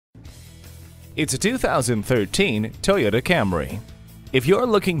It's a 2013 Toyota Camry. If you're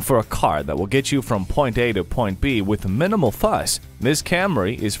looking for a car that will get you from point A to point B with minimal fuss, this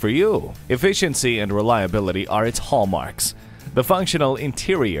Camry is for you. Efficiency and reliability are its hallmarks. The functional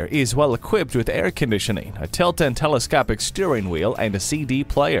interior is well equipped with air conditioning, a tilt and telescopic steering wheel, and a CD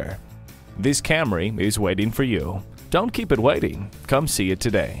player. This Camry is waiting for you. Don't keep it waiting. Come see it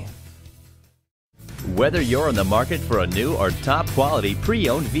today. Whether you're in the market for a new or top-quality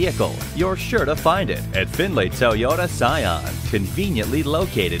pre-owned vehicle, you're sure to find it at Findlay Toyota Scion, conveniently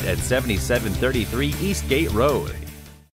located at 7733 Eastgate Road